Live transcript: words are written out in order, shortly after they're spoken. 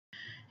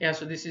Yeah,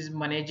 so this is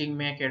managing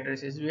MAC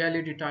addresses. We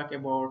already talked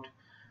about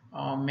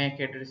MAC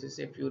addresses,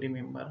 if you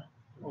remember.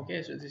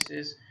 Okay, so this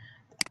is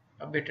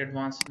a bit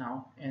advanced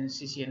now in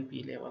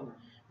CCNP level,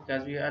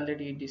 because we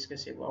already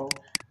discussed about.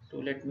 So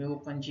let me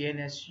open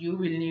GNS. You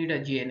will need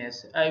a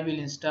GNS. I will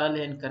install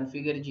and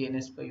configure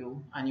GNS for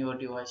you on your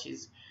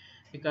devices,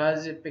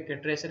 because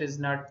packet tracer is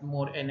not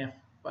more enough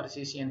for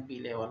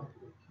CCNP level,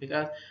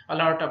 because a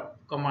lot of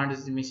command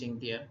is missing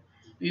there.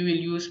 We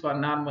will use for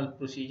normal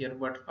procedure,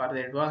 but for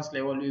the advanced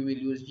level we will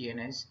use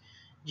GNS.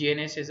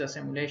 GNS is a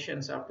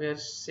simulation software,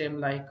 same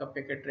like a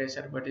packet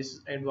tracer, but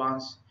it's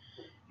advanced.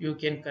 You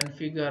can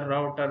configure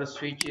router,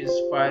 switches,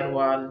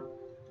 firewall,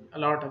 a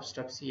lot of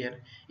stuffs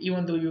here.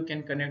 Even though you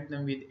can connect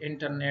them with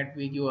internet,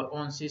 with your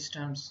own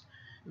systems,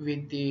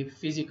 with the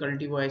physical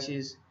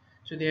devices.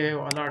 So they have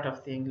a lot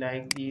of things,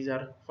 like these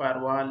are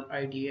firewall,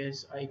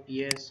 IDS,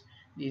 IPS,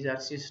 these are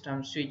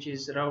system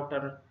switches,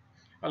 router,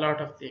 a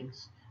lot of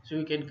things. So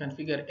you can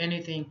configure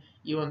anything,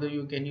 even though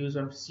you can use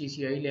on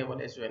CCI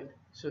level as well.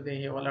 So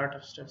they have a lot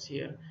of stuffs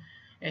here.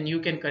 And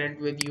you can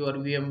connect with your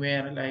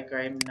VMware, like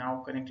I'm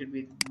now connected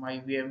with my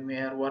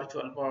VMware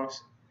VirtualBox,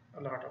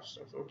 a lot of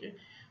stuff. Okay,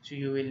 so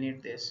you will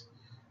need this.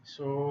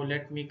 So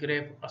let me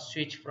grab a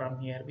switch from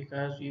here,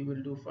 because we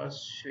will do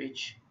first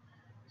switch.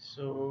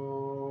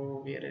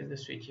 So where is the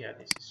switch? Yeah,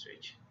 this is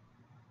switch.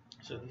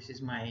 So this is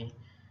my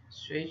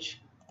switch.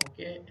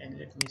 Okay, and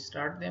let me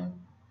start them.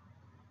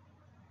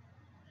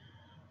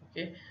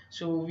 Okay,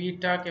 so we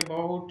talk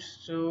about,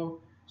 so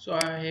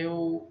I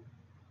have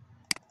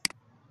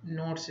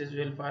nodes as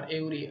well for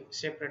every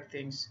separate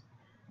things.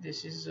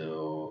 This is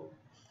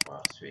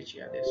for switch.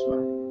 Yeah, this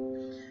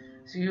one.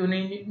 So you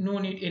need no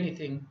need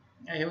anything.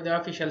 I have the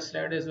official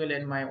slide as well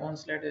and my own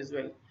slide as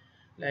well.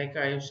 Like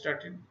I have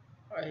started,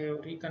 I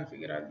have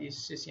reconfigured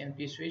this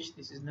CCNP switch.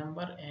 This is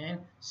number and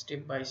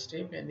step by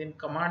step, and then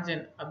commands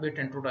and a bit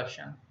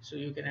introduction, so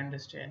you can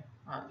understand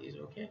all these.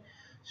 Okay,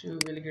 so you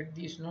will get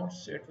these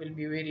notes, so it will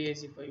be very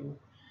easy for you.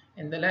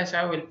 And the last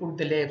I will put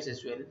the labs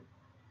as well,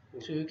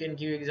 so you can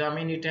give exam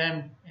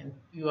anytime and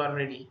you are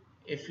ready.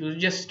 If you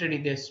just study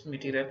this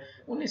material,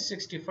 only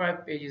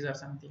 65 pages or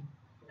something,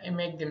 I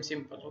make them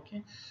simple.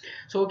 Okay,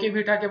 so okay,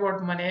 we talk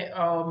about money.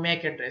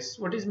 MAC address.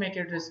 What is MAC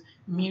address?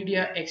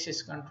 Media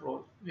access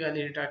control. We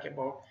already talk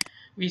about.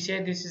 We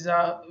say this is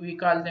a, we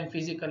call them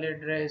physical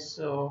address,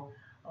 so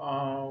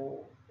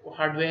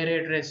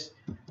hardware address.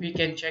 We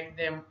can check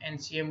them and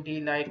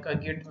CMD, like a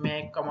git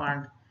MAC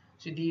command.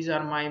 So these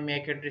are my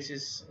MAC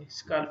addresses.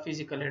 It's called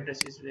physical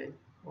addresses as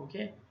well.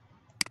 Okay,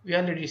 we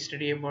already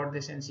studied about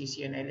this in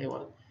CCNA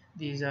level.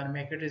 These are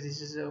MAC address.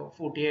 This is a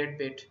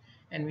 48-bit,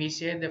 and we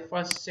say the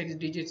first 6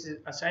 digits is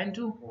assigned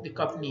to the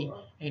company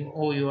in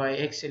OUI.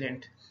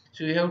 Excellent.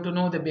 So you have to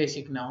know the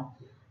basic now.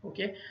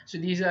 Okay, so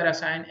these are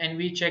assigned, and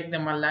we check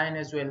them online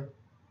as well.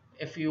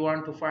 If you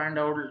want to find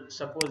out,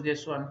 suppose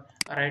this one,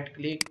 right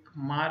click,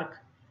 mark,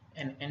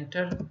 and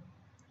enter,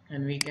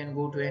 and we can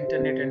go to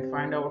internet and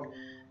find out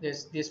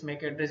this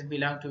MAC address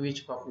belong to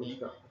which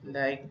company,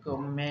 like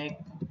MAC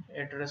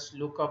address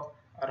lookup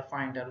or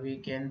finder. We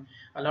can,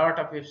 a lot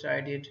of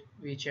website it,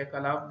 we check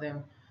all of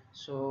them.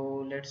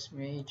 So let's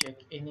me check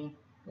any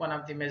one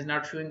of them is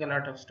not showing a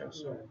lot of stuff.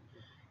 So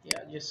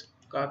yeah, just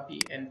copy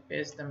and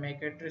paste the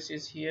MAC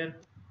addresses here.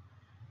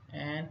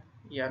 And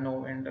yeah,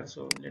 no enter.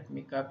 So let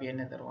me copy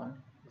another one.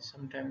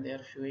 Sometimes they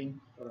are showing.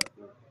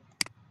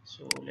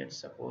 So let's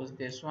suppose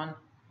this one,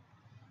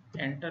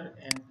 enter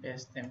and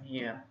paste them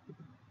here.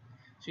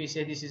 So you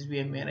say this is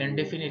VMware, and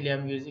definitely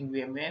I'm using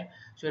VMware,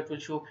 so it will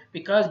show,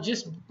 because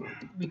just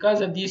because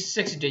of these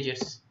 6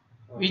 digits,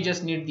 we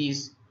just need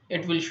these.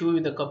 It will show you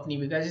the company,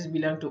 because it's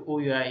belong to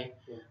OUI,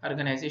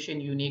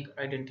 organization unique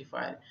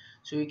identifier.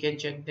 So you can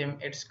check them.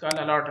 It's called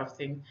a lot of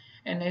things.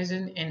 And as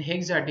in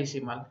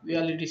hexadecimal, we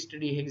already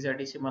study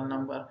hexadecimal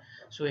number.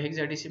 So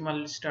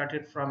hexadecimal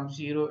started from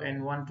 0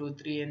 and 1 2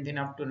 3 and then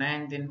up to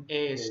 9, then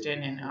A is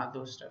 10 and all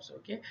those stuffs.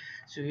 Okay,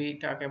 so we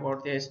talk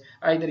about this.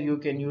 Either you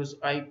can use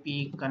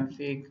IP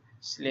config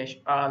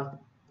 /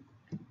 all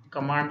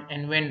command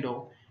and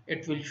window,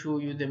 it will show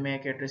you the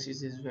MAC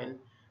addresses as well.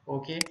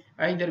 Okay,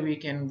 either we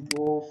can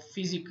go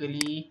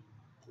physically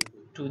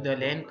to the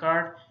LAN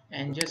card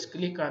and just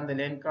click on the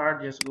LAN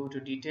card, just go to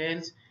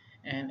details,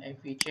 and if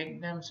we check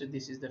them, so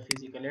this is the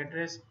physical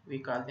address. We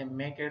call them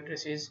MAC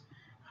addresses,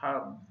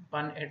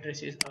 one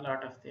addresses, a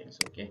lot of things.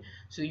 Okay,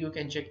 so you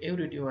can check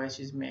every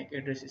device's MAC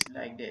addresses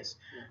like this.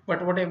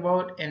 But what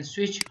about and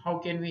switch? How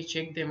can we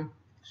check them?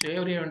 So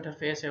every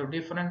interface have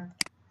different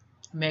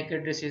MAC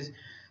addresses.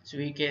 So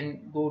we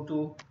can go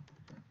to,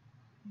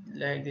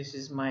 like this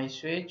is my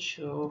switch.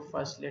 So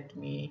first let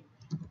me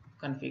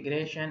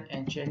configuration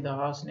and change the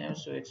host name,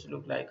 so it's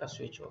look like a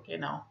switch. Okay,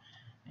 now,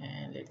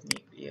 and let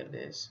me clear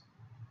this.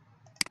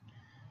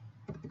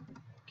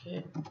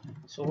 Okay,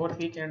 so what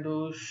we can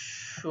do,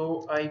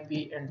 show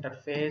IP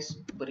interface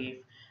brief.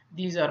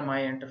 These are my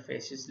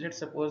interfaces. Let's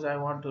suppose I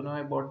want to know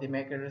about the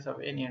MAC address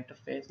of any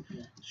interface.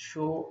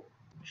 Show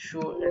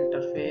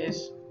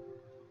interface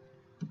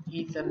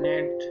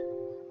Ethernet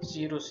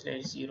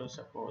 0/0,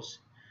 suppose.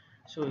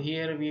 So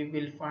here we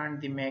will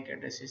find the MAC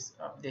addresses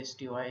of this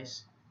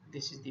device.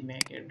 This is the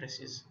MAC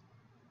addresses.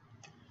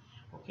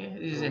 Okay,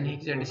 this is an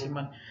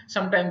hexadecimal.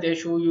 Sometimes they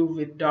show you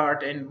with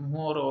dot and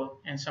more,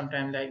 and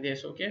sometimes like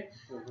this. Okay,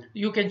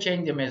 you can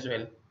change them as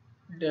well.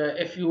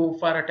 If you,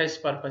 for a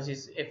test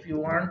purposes, if you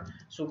want,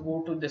 so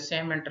go to the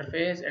same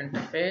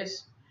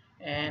interface,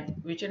 and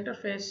which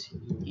interface?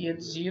 Here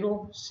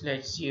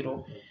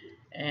 0/0,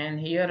 and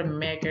here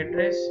MAC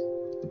address.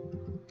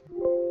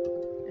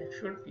 It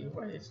should be,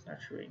 why it's not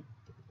showing?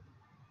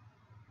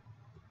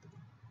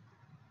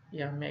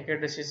 Yeah, MAC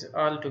address is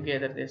all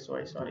together this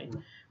way. Sorry,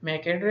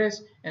 MAC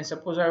address, and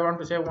suppose I want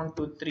to say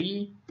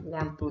 123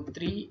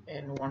 123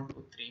 and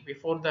 123.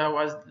 Before that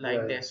was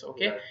like this.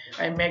 Okay,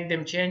 I make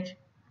them change.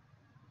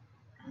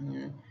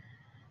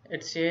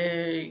 Let's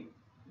say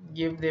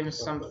give them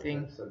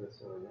something.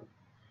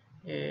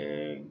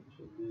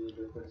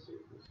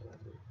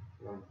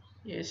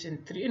 Yes,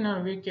 in 3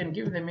 now we can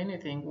give them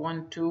anything.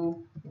 1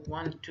 2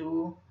 1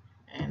 2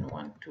 and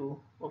 1 2.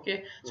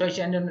 Okay, so I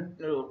change them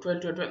to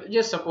 12 to 12,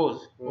 just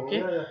suppose.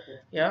 Okay,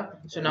 yeah,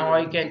 so now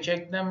I can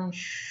check them.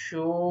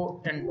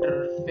 Show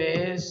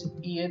interface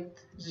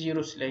ETH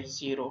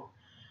 0/0.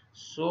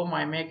 So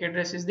my MAC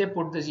address is, they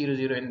put the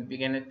 00 in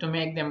beginning to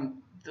make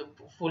them the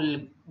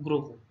full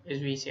group,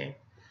 as we say.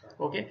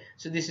 Okay,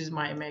 so this is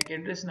my MAC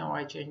address. Now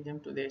I change them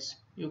to this.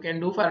 You can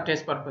do for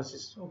test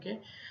purposes.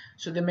 Okay,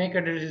 so the MAC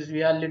address is,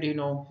 we already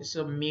know, it's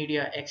a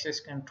media access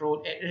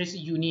control. It is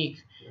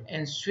unique,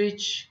 and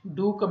switch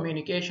do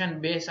communication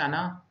based on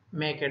a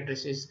MAC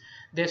addresses.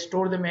 They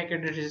store the MAC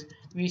addresses.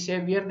 We say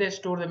where they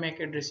store the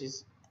MAC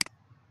addresses.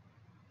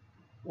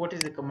 What is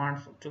the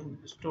command to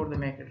store the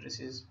MAC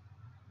addresses?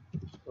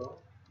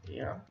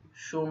 Yeah,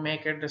 show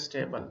MAC address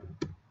table.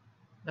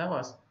 That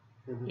was,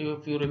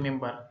 if you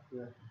remember.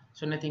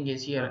 So nothing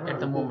is here at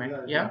the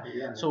moment. Yeah,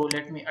 so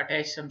let me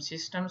attach some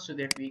systems so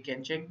that we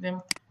can check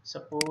them.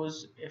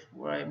 Suppose if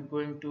I'm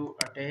going to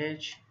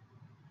attach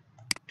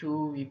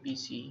two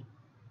VPC,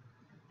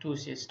 two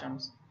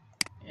systems,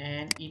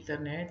 and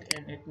Ethernet,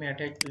 and it may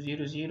attach to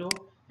 00,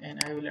 and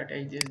I will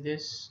attach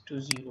this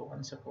to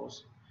 01,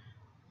 suppose.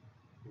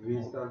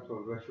 V stand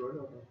for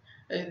virtual?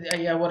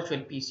 Yeah,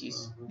 virtual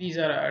PCs. These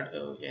are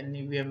in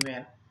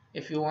VMware.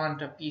 If you want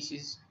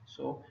PCs,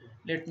 so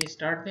let me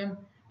start them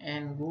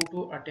and go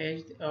to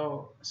attach,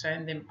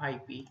 assign them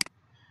IP.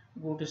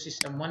 Go to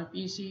system 1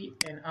 PC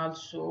and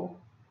also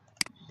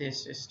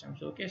this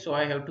systems. Okay, so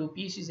I have two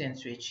PCs and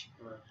switch.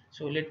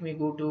 So let me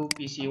go to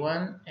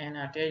PC1 and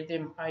attach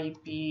them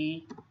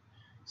IP.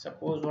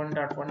 Suppose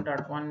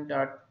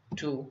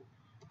 1.1.1.2,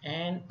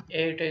 and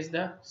 8 is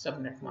the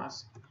subnet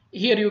mask.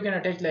 Here you can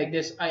attach like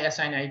this. I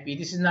assign IP.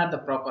 This is not the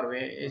proper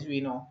way, as we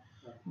know,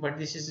 but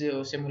this is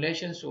a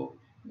simulation. So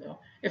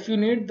if you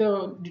need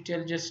the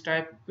detail, just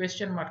type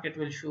question mark, it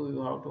will show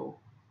you how to.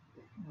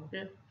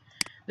 Okay,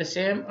 the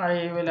same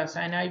I will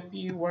assign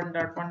IP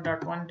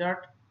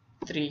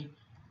 1.1.1.3,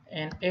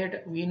 and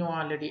 8 we know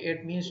already.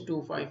 8 means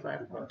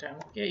 255 one time.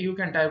 Okay, you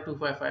can type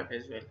 255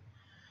 as well.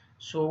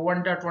 So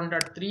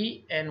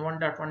 1.1.3 and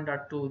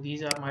 1.1.2,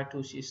 these are my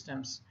two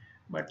systems.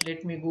 But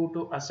let me go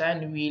to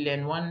assign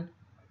VLAN 1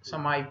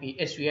 some IP,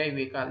 SVI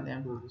we call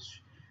them.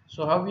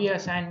 So how we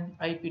assign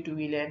IP to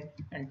VLAN?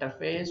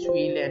 Interface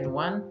VLAN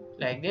 1,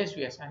 like this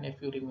we assign,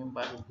 if you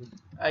remember.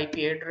 IP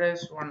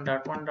address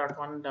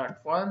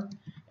 1.1.1.1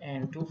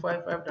 and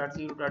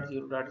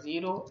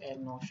 255.0.0.0,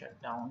 and no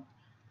shutdown,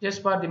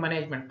 just for the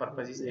management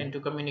purposes and to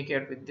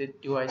communicate with the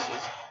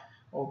devices.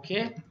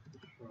 Okay,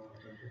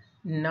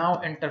 now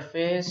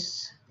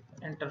interface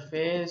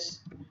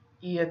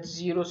ETH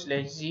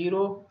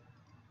 0/0,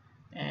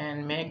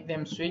 and make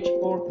them switch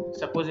port,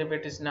 suppose if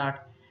it is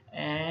not,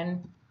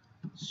 and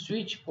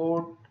switch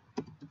port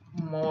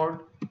mode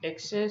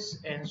access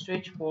and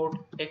switch port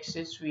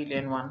access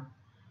VLAN 1.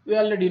 We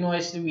already know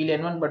it's the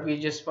VLAN 1, but we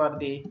just, for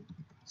the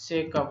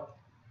sake of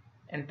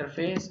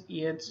interface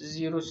ETH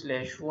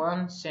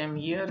 0/1, same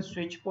here,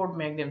 switch port,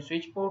 make them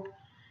switch port,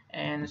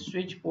 and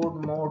switch port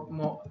mode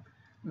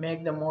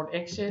make the mode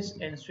access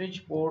and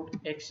switch port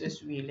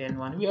access VLAN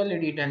 1. We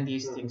already done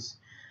these things.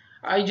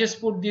 I just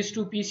put these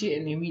two PC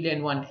in the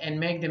VLAN 1 and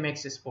make them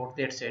access port.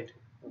 That's it.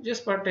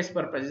 Just for test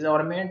purposes.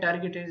 Our main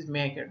target is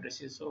MAC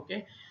addresses.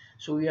 Okay,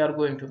 so we are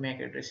going to MAC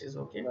addresses.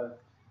 Okay,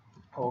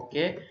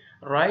 okay,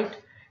 right.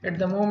 At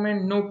the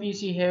moment, no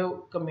PC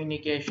have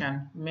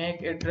communication.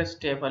 MAC address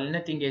table,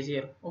 nothing is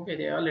here. Okay,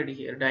 they are already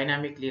here.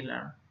 Dynamically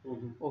learn.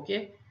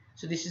 Okay,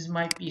 so this is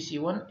my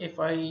PC1. If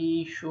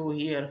I show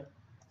here,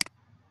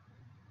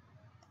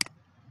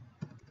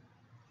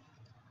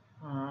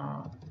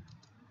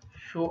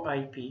 show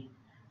IP,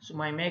 so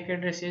my MAC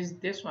address is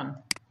this one.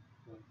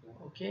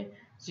 Okay,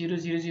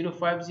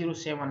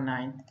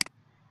 0005079.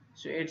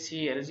 So it's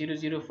here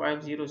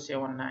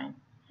 0005079,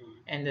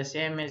 and the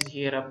same as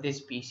here of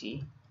this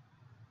PC.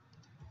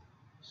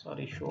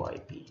 Sorry, show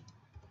IP.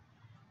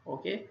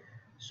 Okay,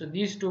 so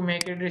these two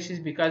MAC addresses,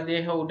 because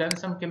they have done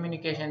some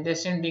communication, they're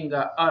sending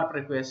a ARP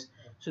request,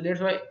 so that's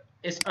why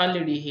it's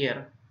already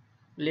here.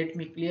 Let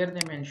me clear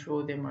them and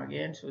show them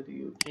again so that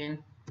you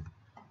can.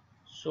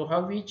 So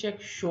how we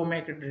check show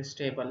MAC address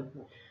table?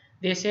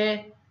 They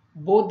say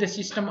both the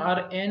system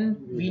are in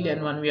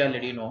VLAN 1, we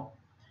already know.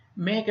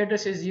 MAC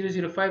address is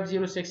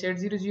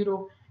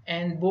 00506800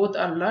 and both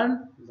are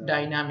learned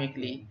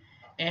dynamically,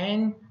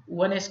 and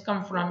one has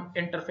come from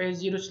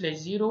interface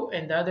 0/0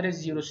 and the other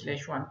is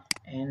 0/1,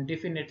 and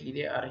definitely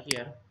they are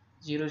here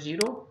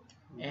 00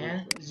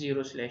 and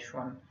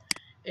 0/1.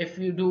 If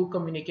you do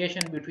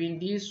communication between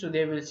these, so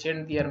they will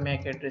send their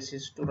MAC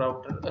addresses to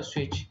router a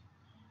switch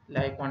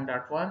like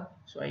 1.1,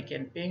 so I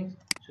can ping,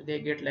 so they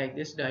get like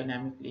this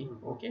dynamically.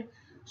 Okay,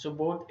 so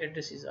both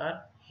addresses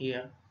are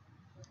here.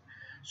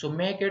 So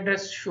MAC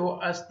address show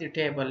us the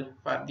table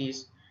for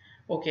these.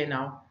 Okay,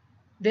 now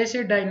they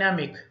say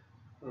dynamic.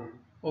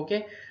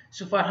 Okay,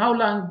 so for how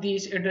long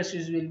these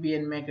addresses will be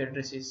in MAC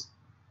addresses?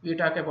 We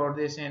talk about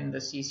this in the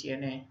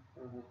CCNA.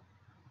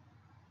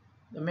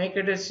 The MAC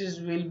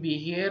addresses will be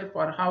here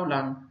for how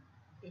long,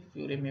 if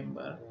you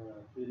remember?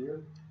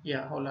 Period.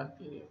 Yeah, how long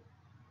period?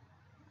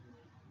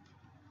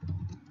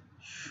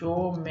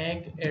 Show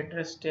MAC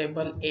address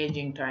table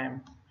aging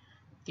time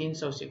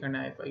 300 seconds,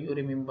 if you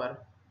remember.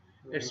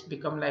 It's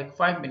become like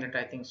 5 minutes,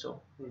 I think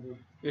so.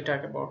 We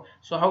talk about,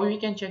 so how we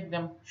can check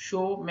them?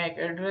 Show MAC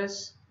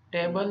address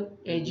table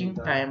aging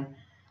time.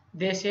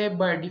 They say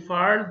by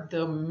default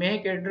the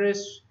MAC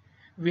address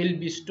will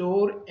be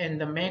stored in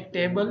the MAC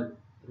table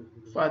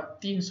for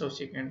 300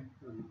 seconds,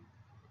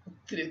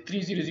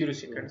 300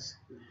 seconds.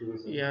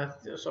 Yeah,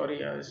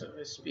 sorry, I was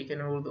speaking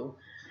Urdu.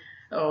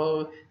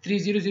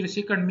 300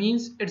 second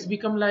means it's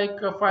become like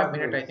 5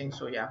 minutes, I think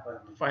so. Yeah,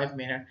 5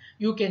 minutes.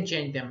 You can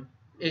change them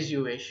as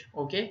you wish.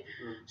 Okay,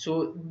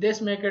 so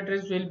this MAC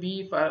address will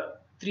be for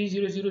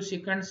 300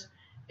 seconds.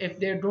 If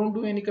they don't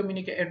do any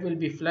communication, it will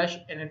be flush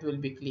and it will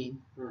be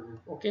clean.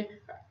 Okay,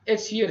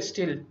 it's here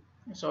still.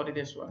 Sorry,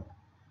 this one,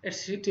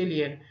 it's still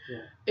here.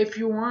 If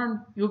you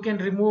want, you can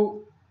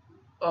remove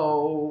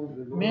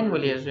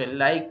manually as well.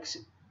 Like,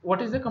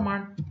 what is the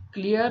command?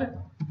 Clear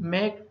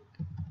MAC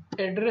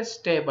address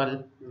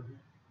table.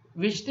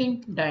 Which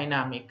thing?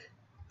 Dynamic.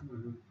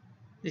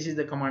 This is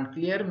the command,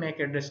 clear MAC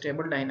address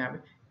table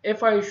dynamic.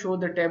 If I show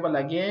the table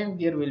again,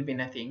 there will be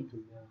nothing.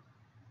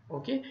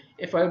 Okay,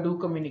 if I do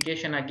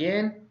communication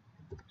again,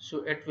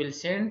 so it will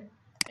send,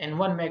 and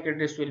one MAC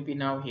address will be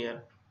now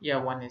here. Yeah,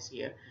 one is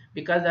here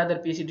because the other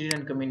PC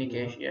didn't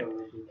communicate yet.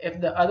 If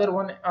the other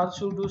one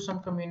also do some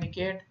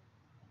communicate,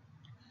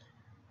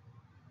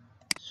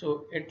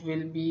 so it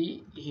will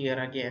be here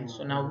again.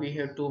 So now we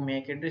have two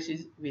MAC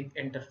addresses with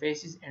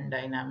interfaces and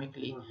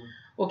dynamically.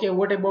 Okay,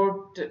 what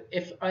about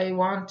if I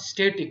want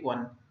static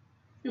one?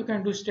 You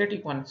can do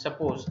static one.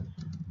 Suppose,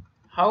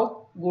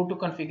 how? Go to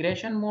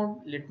configuration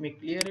mode. Let me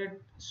clear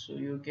it so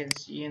you can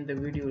see in the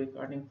video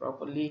recording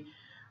properly.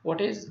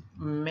 What is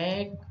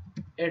MAC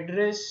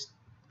address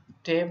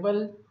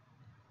table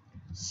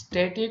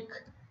static,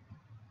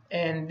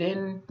 and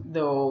then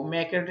the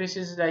MAC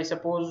addresses, I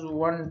suppose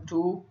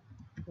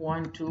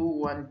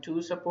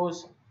 121212,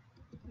 suppose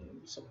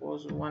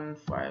 15.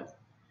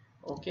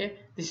 Okay,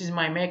 this is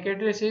my MAC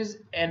addresses,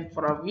 and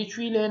for which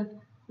VLAN?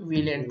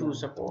 VLAN 2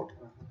 support.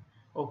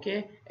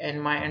 Okay,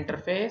 and my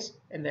interface,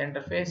 and the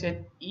interface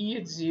at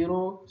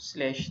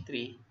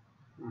EH0/3.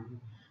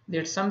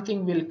 That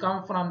something will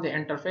come from the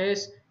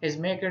interface. His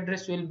MAC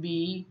address will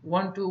be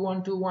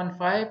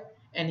 121215,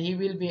 and he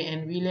will be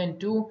in VLAN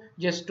 2.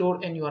 Just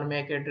store in your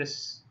MAC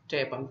address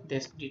table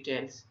this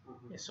details.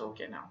 Yes,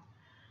 okay. Now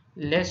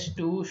let's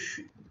do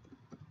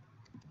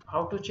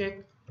how to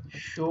check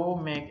show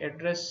MAC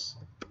address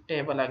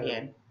table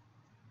again.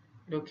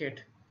 Look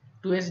at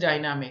 2 is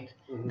dynamic.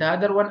 The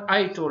other one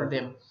I told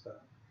them.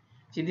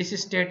 See, this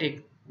is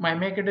static. My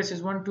MAC address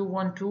is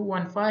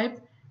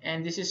 121215,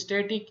 and this is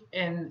static,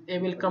 and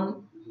it will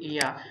come.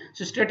 Yeah,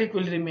 so static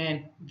will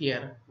remain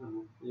there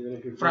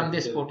from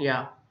this port.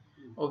 Yeah,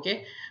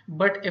 okay.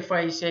 But if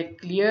I say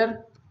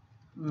clear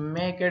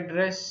MAC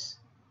address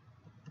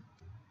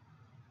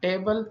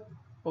table,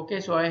 okay,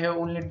 so I have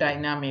only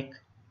dynamic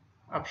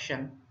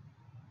option.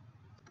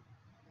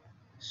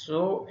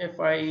 So if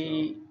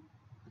I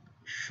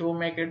show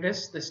MAC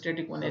address, the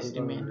static one is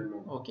remain.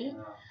 Okay,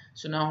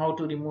 so now how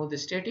to remove the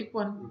static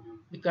one?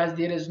 Because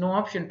there is no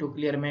option to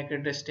clear MAC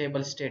address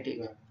table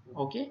static.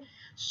 Okay,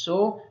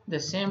 so the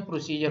same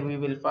procedure we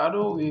will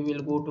follow. We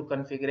will go to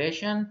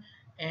configuration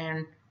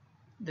and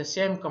the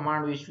same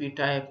command which we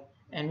type,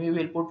 and we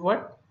will put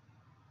what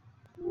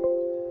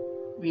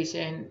we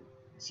say in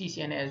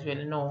CCN as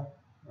well. No.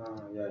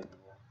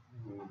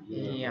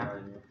 Yeah,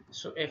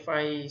 so if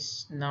I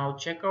now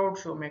check out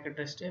show MAC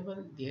address table,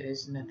 there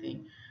is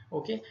nothing.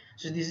 Okay,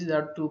 so this is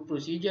our two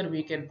procedure.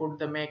 We can put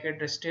the MAC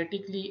address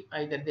statically,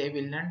 either they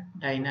will learn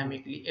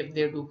dynamically. If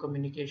they do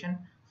communication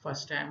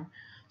first time,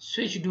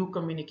 switch do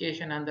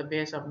communication on the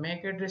base of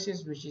MAC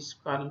addresses, which is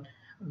called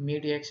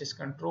media access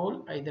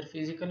control, either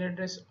physical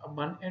address,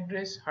 urban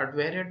address,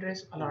 hardware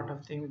address, a lot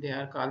of things they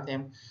are called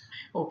them.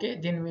 Okay,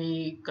 then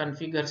we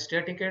configure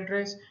static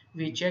address,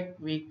 we check,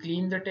 we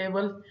clean the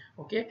table.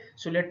 Okay,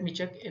 so let me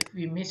check if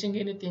we missing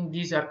anything.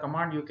 These are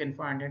command, you can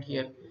find it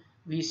here.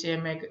 We say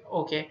make.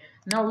 Okay,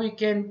 now we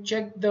can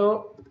check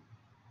the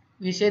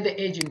we say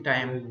the aging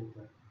time.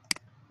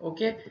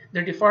 Okay,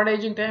 the default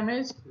aging time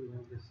is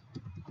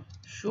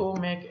show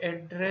make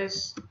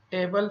address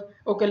table.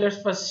 Okay,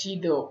 let's first see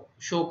the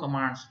show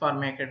commands for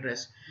make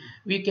address.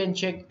 We can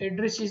check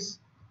addresses,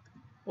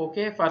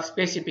 okay, for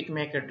specific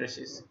MAC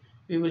addresses.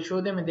 We will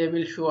show them and they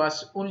will show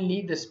us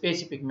only the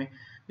specific MAC,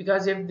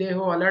 because if they have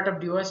a lot of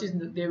devices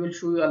they will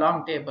show you a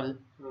long table.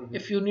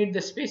 If you need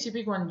the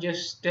specific one,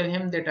 just tell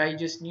him that I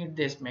just need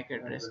this MAC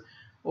address.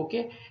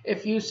 Okay,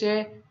 if you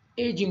say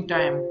aging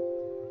time,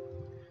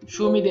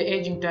 show me the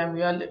aging time.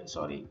 We are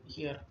sorry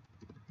here,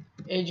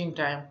 aging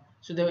time.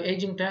 So the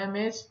aging time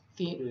is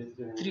the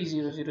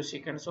 300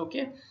 seconds.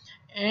 Okay,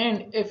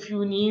 and if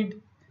you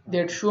need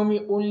that, show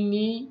me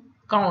only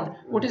count.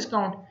 What is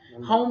count?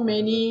 How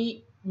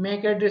many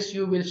MAC address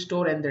you will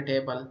store in the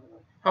table,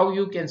 how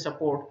you can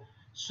support.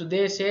 So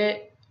they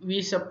say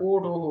we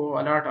support a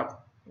lot of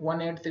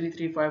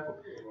 18335,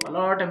 a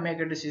lot of MAC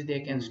addresses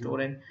they can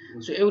store in.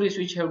 So every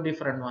switch have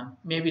different one.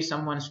 Maybe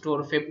someone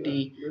store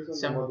 50,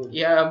 some,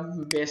 yeah,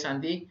 based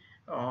on the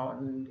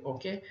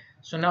okay.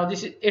 So now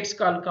this is, it's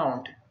called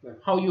count,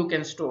 how you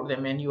can store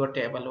them in your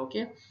table.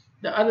 Okay,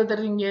 the other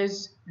thing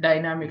is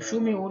dynamic. Show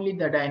me only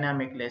the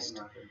dynamic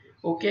list.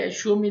 Okay,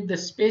 show me the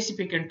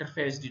specific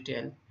interface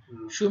detail.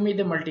 Show me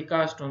the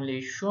multicast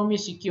only. Show me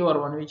secure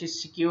one, which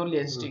is securely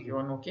and sticky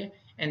one. Okay,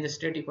 and the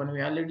static one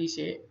we already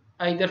say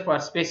either for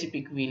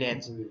specific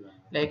VLANs.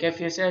 Like if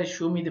you say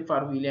show me the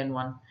for VLAN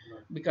one,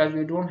 because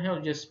we don't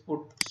have, just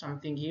put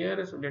something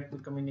here. So let me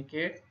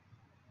communicate.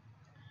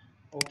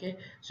 Okay,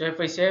 so if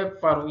I say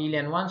for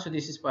VLAN 1, so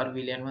this is for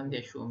VLAN 1,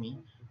 they show me.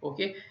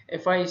 Okay,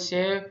 if I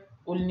say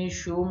only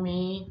show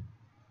me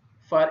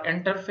for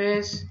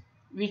interface,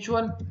 which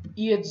one?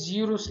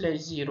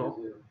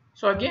 EH0/0,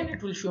 so again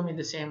it will show me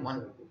the same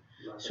one.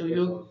 So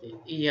you,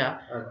 yeah,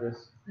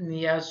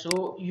 yeah,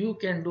 so you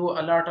can do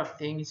a lot of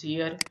things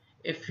here.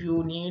 If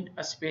you need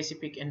a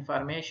specific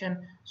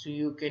information, so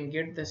you can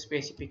get the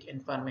specific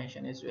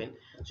information as well.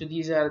 So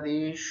these are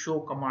the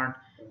show command.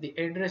 The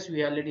address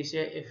we already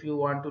say, if you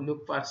want to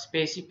look for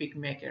specific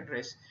MAC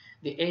address.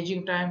 The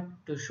aging time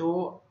to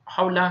show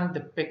how long the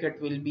packet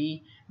will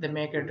be, the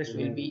MAC address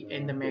will be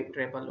in the MAC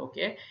table.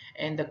 Okay,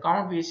 and the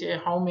count we say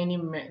how many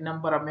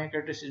number of MAC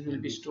addresses will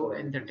be stored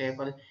in the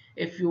table.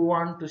 If you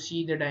want to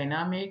see the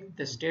dynamic,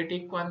 the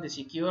static one, the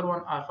secure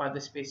one, or for the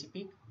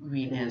specific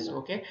VLANs.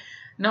 Okay,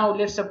 now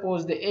let's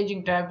suppose the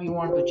aging time we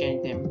want to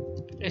change them.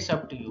 It's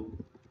up to you.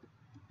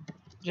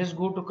 Just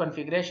go to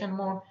configuration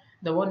mode.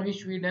 The one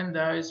which we done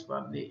there is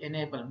for the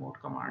enable mode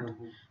command.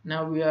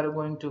 Now we are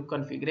going to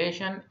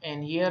configuration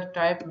and here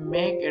type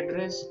MAC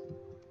address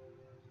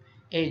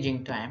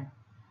aging time.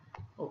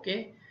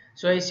 Okay,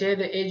 so I say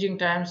the aging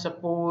time,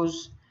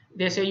 suppose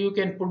they say you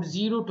can put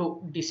 0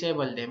 to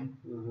disable them,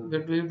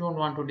 but we don't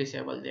want to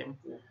disable them.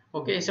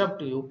 Okay, it's up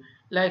to you.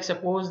 Like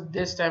suppose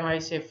this time I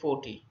say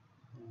 40.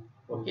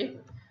 Okay,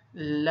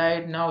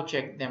 like now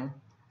check them.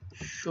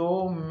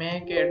 Show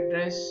MAC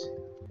address,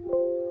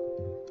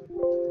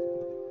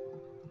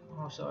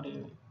 oh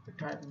sorry,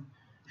 type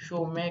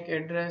show MAC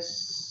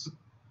address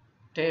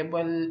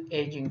table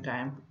aging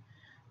time.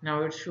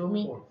 Now it show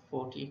me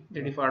 40,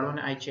 the default one.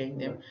 I change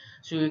them,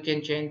 so you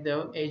can change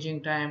the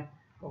aging time.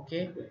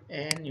 Okay,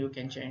 and you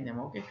can change them.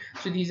 Okay,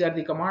 so these are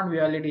the command. We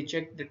already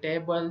checked the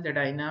table, the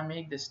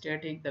dynamic, the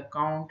static, the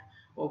count.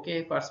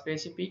 Okay, for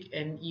specific,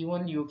 and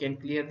even you can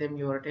clear them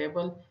your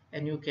table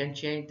and you can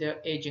change the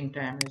aging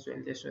time as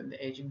well. This one,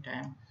 the aging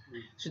time.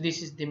 So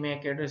this is the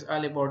MAC address,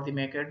 all about the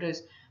MAC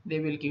address. They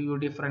will give you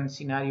different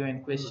scenario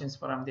and questions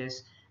from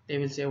this. They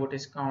will say what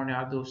is count,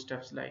 are those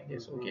stuffs like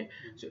this. Okay,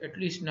 so at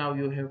least now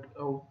you have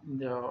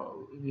the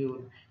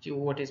view see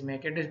what is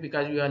MAC address,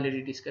 because we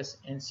already discussed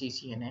in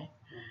CCNA.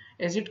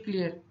 Is it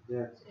clear?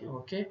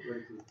 Okay,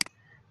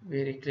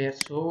 very clear.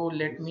 So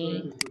let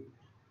me,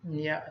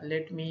 yeah,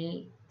 let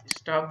me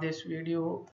stop this video.